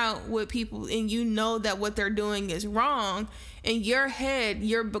hanging out with people and you know that what they're doing is wrong, in your head,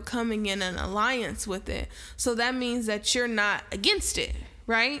 you're becoming in an alliance with it. So that means that you're not against it,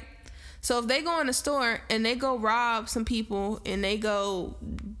 right? So if they go in a store and they go rob some people and they go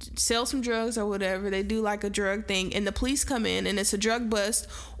sell some drugs or whatever, they do like a drug thing, and the police come in and it's a drug bust,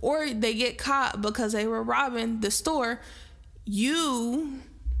 or they get caught because they were robbing the store, you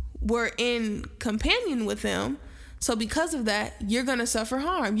were in companion with them. So because of that, you're going to suffer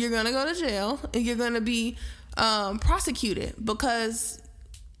harm. You're going to go to jail and you're going to be prosecuted, because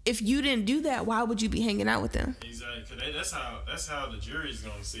if you didn't do that, why would you be hanging out with them? Exactly. That's how the jury's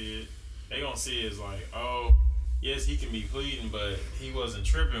gonna see it. They gonna see it as like, oh, yes, he can be pleading, but he wasn't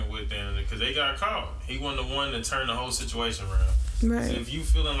tripping with them because they got caught. He wasn't the one to turn the whole situation around. Right. So if you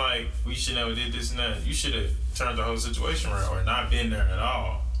feeling like we should never did this and that, you should have turned the whole situation around or not been there at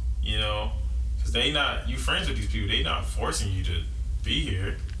all. Because you friends with these people. They not forcing you to be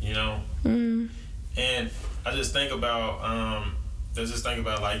here. Mm. And I just think about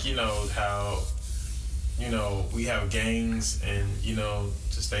like, how, we have gangs and,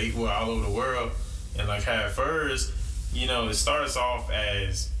 all over the world. And like how at first, it starts off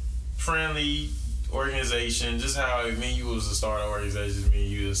as friendly organization, just how me and you was to start an organization, me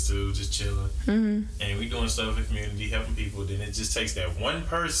and you was to just chilling. Mm-hmm. And we doing stuff in the community, helping people. Then it just takes that one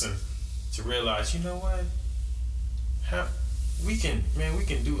person to realize, you know what? We can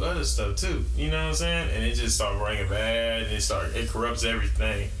do other stuff too. You know what I'm saying? And it just started running bad, and it corrupts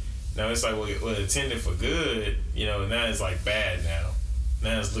everything. Now it's like what intended for good, now it's like bad now.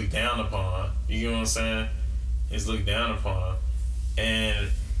 Now it's looked down upon. You know what I'm saying? It's looked down upon. And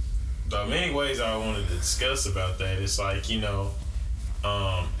the many ways I wanted to discuss about that, it's like, I'm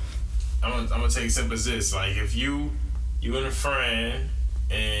gonna take it simple as this. Like if you and a friend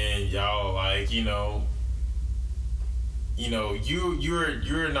and y'all like,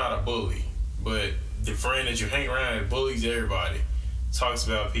 you're not a bully, but the friend that you hang around bullies everybody, talks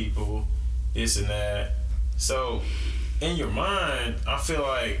about people, this and that. So in your mind, I feel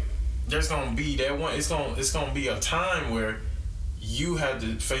like there's gonna be that one. It's gonna be a time where you have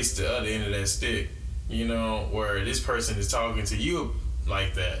to face the other end of that stick. Where this person is talking to you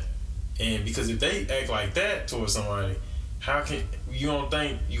like that, and because if they act like that towards somebody, how can you don't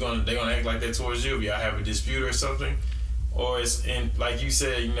think they're gonna act like that towards you if y'all have a dispute or something? Or and like you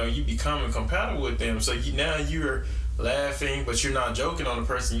said, you becoming compatible with them. So now you're laughing, but you're not joking on the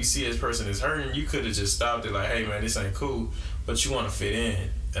person. You see this person is hurting. You could have just stopped it like, hey man, this ain't cool. But you want to fit in.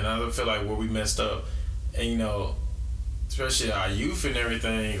 And I feel like where we messed up, and especially our youth and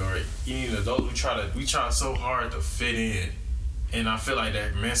everything, or those we try so hard to fit in. And I feel like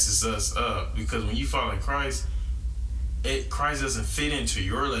that messes us up, because when you follow Christ, Christ doesn't fit into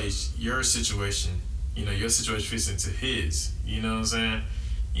your situation. Your situation fits into his. You know what I'm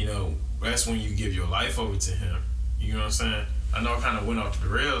saying? That's when you give your life over to him. You know what I'm saying? I know I kind of went off the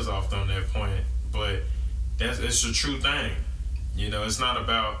rails on that point, but it's a true thing. It's not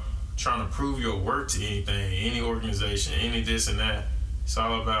about trying to prove your worth to anything, any organization, any this and that. It's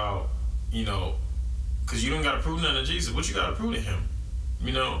all about, because you don't got to prove nothing to Jesus. What you got to prove to him?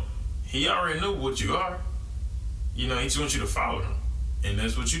 He already knew what you are. He just wants you to follow him. And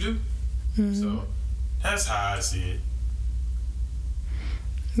that's what you do. Mm-hmm. So that's how I see it.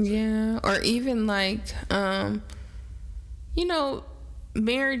 Yeah, or even like,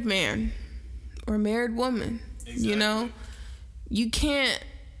 married man or married woman. Exactly. You can't,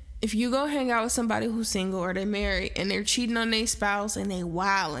 if you go hang out with somebody who's single or they're married and they're cheating on their spouse and they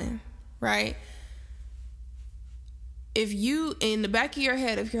wilding, right? If you, in the back of your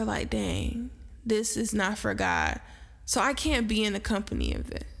head, if you're like, dang, this is not for God, so I can't be in the company of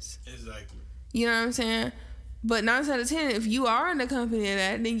this. Exactly. You know what I'm saying? But 9 out of 10, if you are in the company of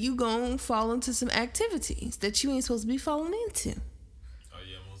that, then you gon' fall into some activities that you ain't supposed to be falling into. Oh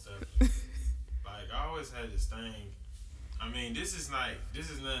yeah, most definitely. Like I always had this thing. I mean, this is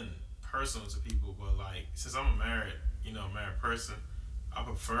nothing personal to people, but like since I'm a married person, I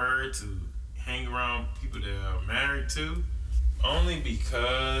prefer to hang around people that are married too, only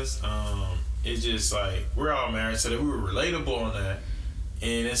because it's just like we're all married, so that we were relatable on that.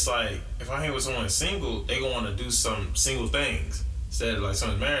 And it's like, if I hang with someone single, they gonna want to do some single things. Instead of like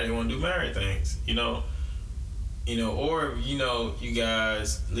someone's married, they want to do married things, or, you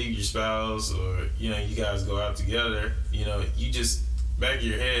guys leave your spouse, or, you guys go out together, you just, back of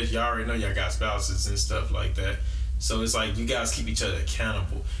your head, y'all already know y'all got spouses and stuff like that. So it's like, you guys keep each other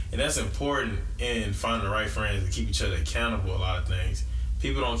accountable. And that's important in finding the right friends to keep each other accountable a lot of things.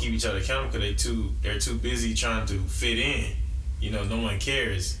 People don't keep each other accountable because they're too busy trying to fit in. No one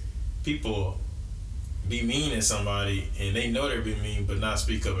cares. People be mean at somebody and they know they're being mean, but not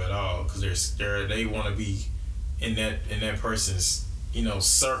speak up at all because they want to be in that person's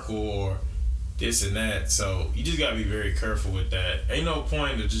circle or this and that. So you just gotta be very careful with that. Ain't no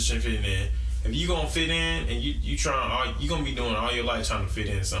point to just fitting in. If you gonna fit in and you gonna be doing all your life trying to fit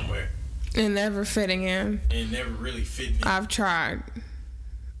in somewhere and never fitting in and never really fitting in. I've tried.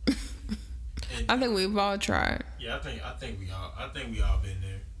 I think we've all tried. Yeah, I think we all been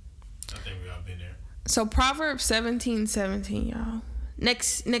there. So Proverbs 17:17, y'all.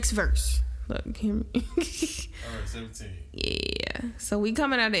 Next verse. Look, hear me. All right, 17. Yeah. So we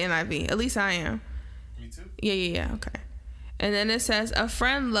coming out of NIV. At least I am. Me too. Yeah. Okay. And then it says, a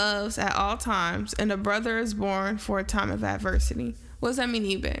friend loves at all times, and a brother is born for a time of adversity. What does that mean to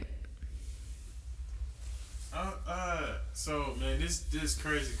you, Ben? So man, this is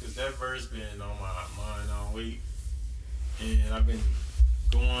crazy because that verse been on my mind all week, and I've been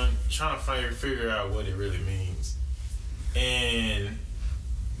trying to figure out what it really means. And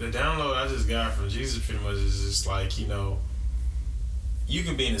the download I just got from Jesus pretty much is just like, you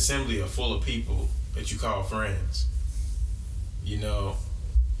can be in an assembly full of people that you call friends,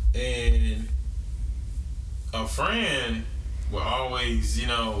 and a friend will always,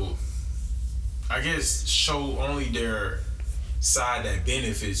 I guess show only their side that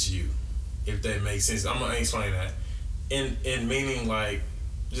benefits you, if that makes sense. I'm gonna explain that. In meaning, like,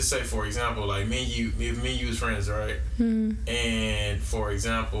 just say for example, like if me and you was friends, right? Mm-hmm. And for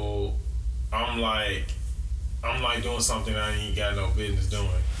example, I'm like doing something I ain't got no business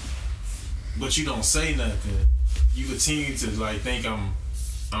doing, but you don't say nothing. You continue to like think I'm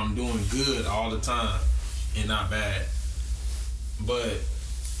doing good all the time and not bad, but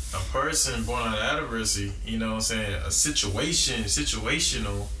a person born out of adversity, what I'm saying, a situational,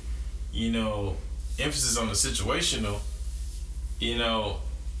 emphasis on the situational,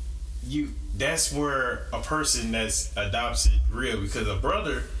 that's where a person that's adopted real, because a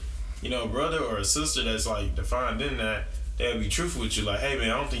brother or a sister that's like defined in that, they'll be truthful with you, like, hey man,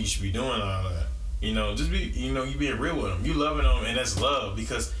 I don't think you should be doing all that. Just be, you being real with them, you loving them, and that's love.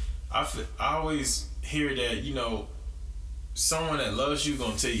 Because I always hear that, someone that loves you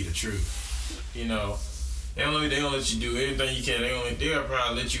gonna tell you the truth. They gonna let you do everything you can. They'll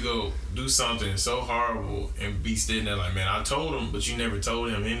probably let you go do something so horrible and be sitting there like, man, I told him, but you never told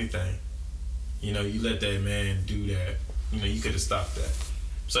him anything. You let that man do that. You could have stopped that.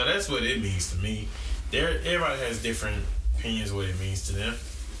 So that's what it means to me. Everybody has different opinions what it means to them.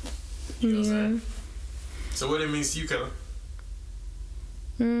 You know what I'm saying? So what it means to you, Kelly?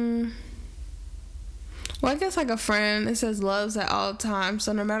 Well, I guess like a friend, it says loves at all times.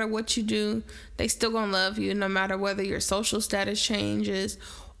 So no matter what you do, they still gonna love you, no matter whether your social status changes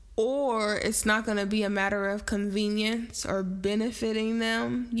or it's not gonna be a matter of convenience or benefiting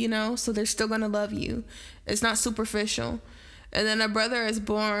them, so they're still gonna love you. It's not superficial. And then a brother is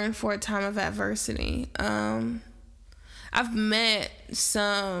born for a time of adversity. I've met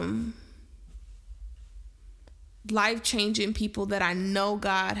some life-changing people that I know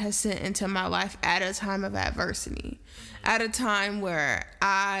God has sent into my life at a time of adversity, at a time where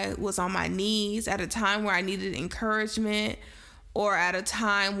I was on my knees, at a time where I needed encouragement, or at a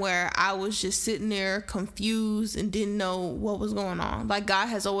time where I was just sitting there confused and didn't know what was going on. Like, God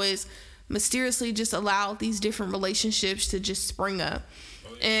has always mysteriously just allowed these different relationships to just spring up.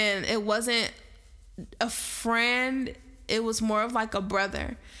 And it wasn't a friend, it was more of like a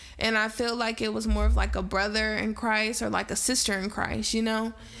brother. And I feel like it was more of like a brother in Christ or like a sister in Christ,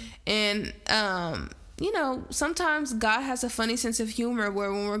 And, sometimes God has a funny sense of humor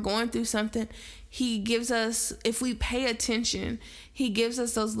where when we're going through something, he gives us, if we pay attention, he gives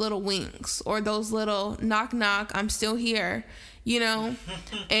us those little winks or those little knock, knock, I'm still here, and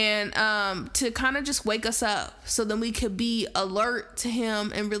to kind of just wake us up so then we could be alert to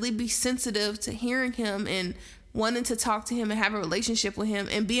him and really be sensitive to hearing him and wanting to talk to him and have a relationship with him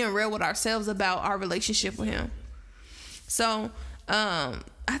and being real with ourselves about our relationship with him. So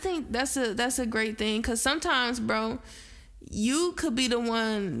I think that's a great thing, because sometimes, bro, you could be the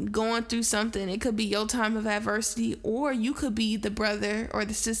one going through something. It could be your time of adversity, or you could be the brother or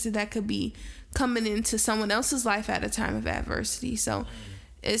the sister that could be coming into someone else's life at a time of adversity. So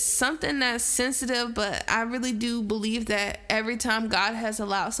it's something that's sensitive, but I really do believe that every time God has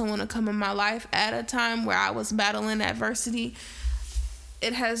allowed someone to come in my life at a time where I was battling adversity,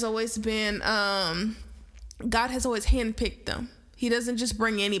 it has always been, God has always handpicked them. He doesn't just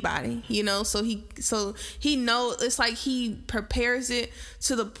bring anybody, so he knows, it's like he prepares it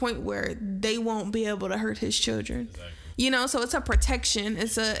to the point where they won't be able to hurt his children. Exactly. So it's a protection.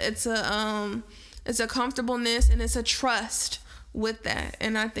 It's a comfortableness, and it's a trust with that,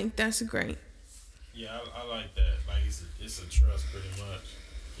 and I think that's great. Yeah, I like that. Like, it's a trust pretty much.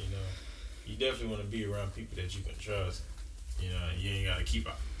 You definitely want to be around people that you can trust. You ain't got to keep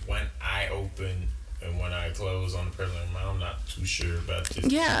one eye open and one eye closed on the person. I'm not too sure about this.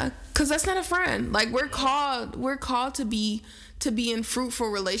 Yeah, because that's not a friend. Like, we're called to be in fruitful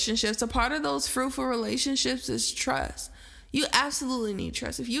relationships. A part of those fruitful relationships is trust. You absolutely need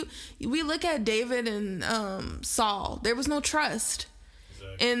trust. We look at David and Saul, there was no trust.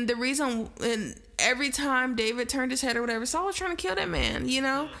 Exactly. And the reason, and every time David turned his head or whatever, Saul was trying to kill that man,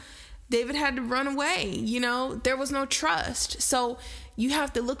 Yeah. David had to run away, there was no trust. So you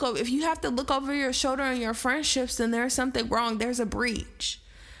have to look over, if you have to look over your shoulder in your friendships, then there's something wrong. There's a breach.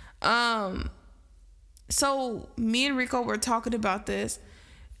 So me and Rico were talking about this.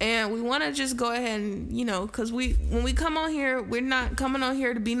 And we want to just go ahead and, because when we come on here, we're not coming on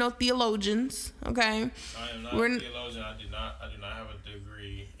here to be no theologians, okay? I am not a theologian. I do not have a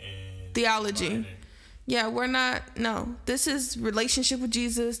degree in theology. Learning. Yeah, we're not. No, this is relationship with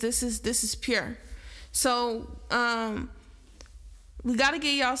Jesus. This is pure. So we got to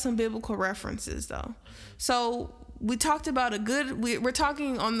get y'all some biblical references though. So we talked about we're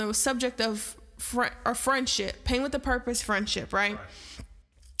talking on the subject of friendship, pain with a purpose, friendship, right?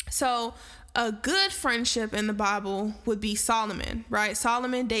 So a good friendship in the Bible would be Solomon, right?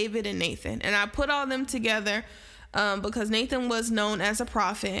 Solomon, David, and Nathan. And I put all them together because Nathan was known as a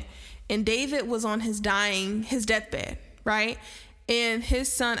prophet, and David was on his deathbed, right? And his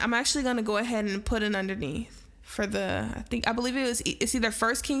son, I'm actually going to go ahead and put it underneath for I believe it's either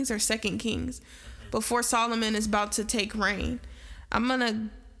 1 Kings or 2 Kings before Solomon is about to take reign. I'm going to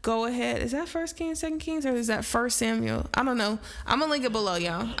go ahead. Is that 1 Kings, 2 Kings, or is that 1 Samuel? I don't know. I'm going to link it below,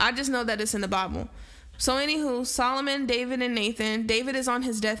 y'all. I just know that it's in the Bible. So anywho, Solomon, David, and Nathan. David is on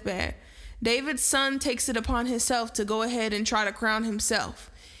his deathbed. David's son takes it upon himself to go ahead and try to crown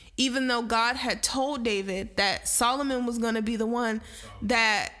himself. even though God had told David that Solomon was going to be the one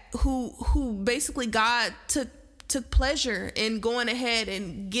that who basically God took pleasure in going ahead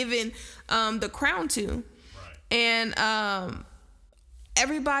and giving the crown to. Right. And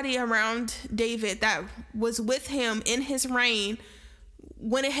everybody around David that was with him in his reign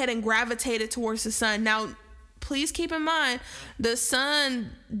went ahead and gravitated towards the son. Now, please keep in mind, the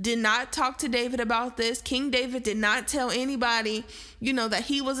son did not talk to David about this. King David did not tell anybody, that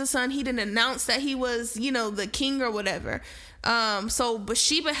he was a son. He didn't announce that he was, the king or whatever. So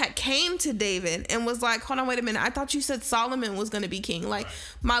Bathsheba had came to David and was like, hold on, wait a minute. I thought you said Solomon was going to be king. Like,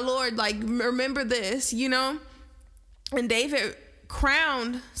 my Lord, like, remember this, And David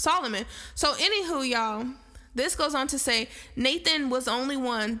crowned Solomon. So anywho, y'all, this goes on to say Nathan was the only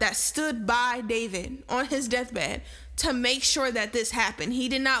one that stood by David on his deathbed to make sure that this happened. He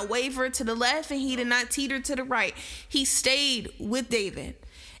did not waver to the left and he did not teeter to the right. He stayed with David.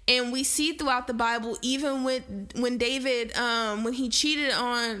 And we see throughout the Bible, even when David, when he cheated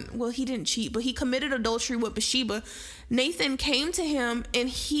he didn't cheat, but he committed adultery with Bathsheba, Nathan came to him and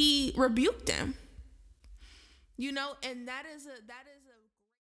he rebuked him. And that is a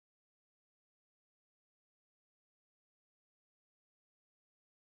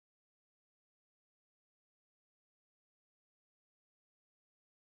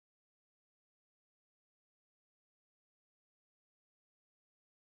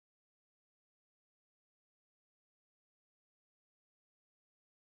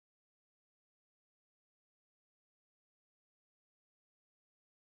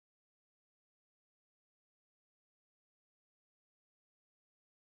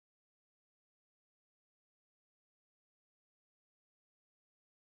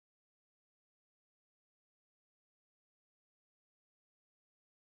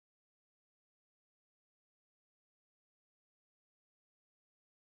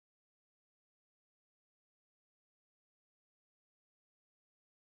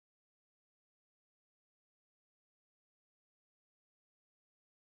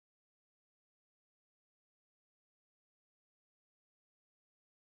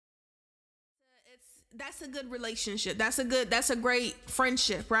that's a good relationship. That's a great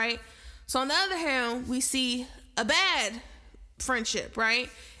friendship, right? So on the other hand, we see a bad friendship, right?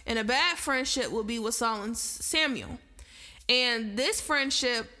 And a bad friendship will be with Saul and Samuel. And this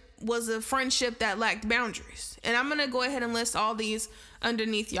friendship was a friendship that lacked boundaries. And I'm going to go ahead and list all these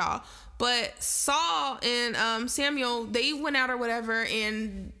underneath y'all. But Saul and Samuel, they went out or whatever,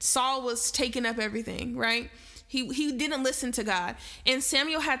 and Saul was taking up everything, right? He didn't listen to God. And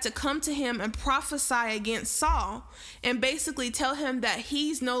Samuel had to come to him and prophesy against Saul and basically tell him that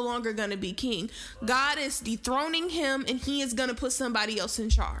he's no longer going to be king. God is dethroning him and he is going to put somebody else in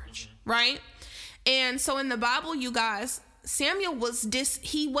charge, right? And so in the Bible, you guys, Samuel was distressed.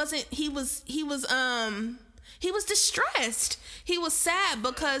 He was sad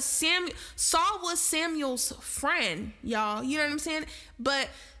because Saul was Samuel's friend, y'all. You know what I'm saying? But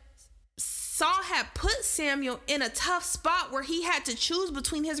Saul had put Samuel in a tough spot where he had to choose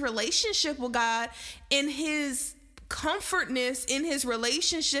between his relationship with God and his comfortness in his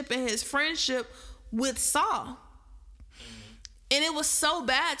relationship and his friendship with Saul. And it was so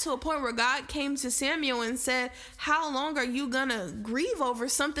bad to a point where God came to Samuel and said, how long are you gonna grieve over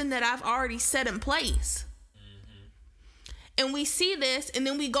something that I've already set in place? And we see this, and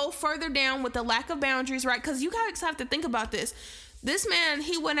then we go further down with the lack of boundaries, right? Because you guys have to think about this. This man,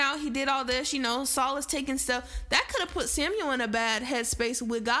 he went out, he did all this, Saul is taking stuff. That could have put Samuel in a bad headspace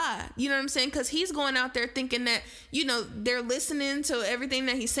with God. You know what I'm saying? Because he's going out there thinking that, they're listening to everything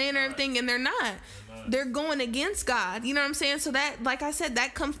that he's saying or everything, and they're not. They're going against God. You know what I'm saying? So that, like I said,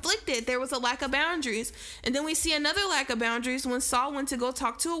 that conflicted. There was a lack of boundaries. And then we see another lack of boundaries when Saul went to go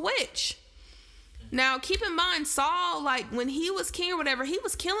talk to a witch. Now, keep in mind, Saul, when he was king or whatever, he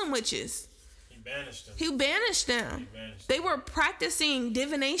was killing witches. He banished them. They were practicing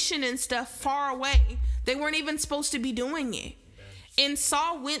divination and stuff far away. They weren't even supposed to be doing it. And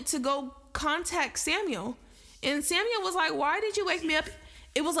Saul went to go contact Samuel. And Samuel was like, why did you wake me up?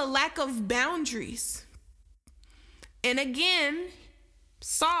 It was a lack of boundaries. And again,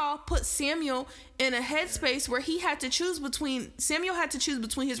 Saul put Samuel in a headspace where Samuel had to choose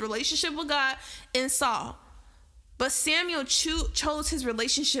between his relationship with God and Saul. But Samuel chose his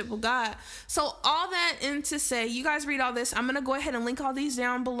relationship with God. So all that in to say, you guys read all this. I'm going to go ahead and link all these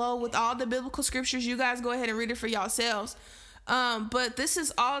down below with all the biblical scriptures. You guys go ahead and read it for yourselves. But this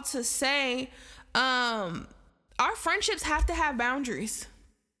is all to say, our friendships have to have boundaries.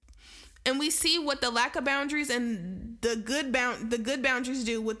 And we see what the lack of boundaries and the good boundaries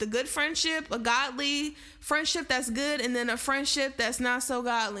do with the good friendship, a godly friendship that's good, and then a friendship that's not so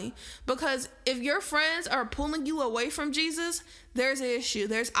godly. Because if your friends are pulling you away from Jesus, there's an issue.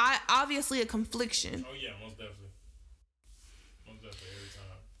 There's obviously a confliction. Oh yeah, most definitely. Most definitely, every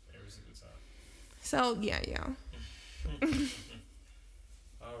time, every single time. So yeah.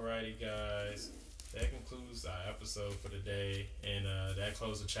 Alrighty, guys. That concludes our episode for today, and that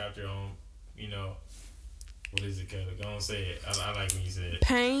closed the chapter on, what is it, Kelly? Go on, say it. I like when you say it.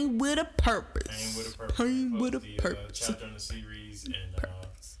 Pain with a purpose. Pain with a purpose. Pain with a purpose. Chapter in the series, and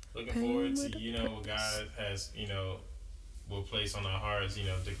looking forward to what God has will place on our hearts, to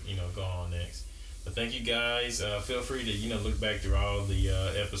go on next. But thank you guys. Feel free to look back through all the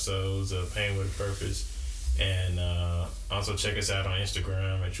episodes of Pain with a Purpose. And also check us out on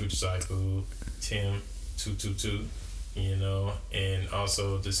Instagram at True Disciple Tim222, and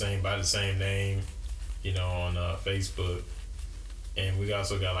also by the same name, on Facebook. And we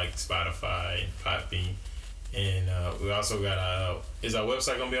also got like Spotify and Podbean, and we also got is our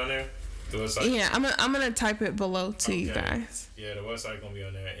website gonna be on there? The website? Yeah, I'm gonna type it below to you guys. Yeah, the website gonna be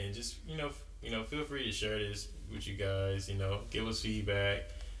on there, and just feel free to share this with you guys. Give us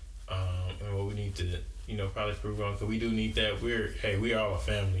feedback, and what we need to. Probably prove on, because we do need that. We're all a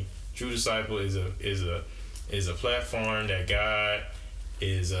family. True Disciple is a platform that God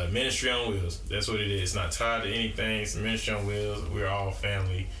is a ministry on wheels. That's what it is. It's not tied to anything. It's a ministry on wheels. We're all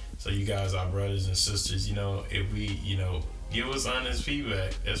family. So you guys are brothers and sisters. If we give us honest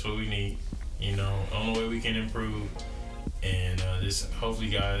feedback, that's what we need. On the way we can improve, and this hopefully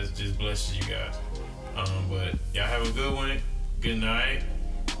guys just blesses you guys. But y'all have a good one. Good night.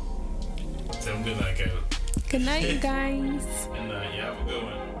 Tell them good night, Caleb. Good night, you guys. Good night. Y'all have a good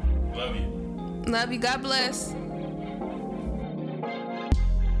one. Love you. Love you. God bless.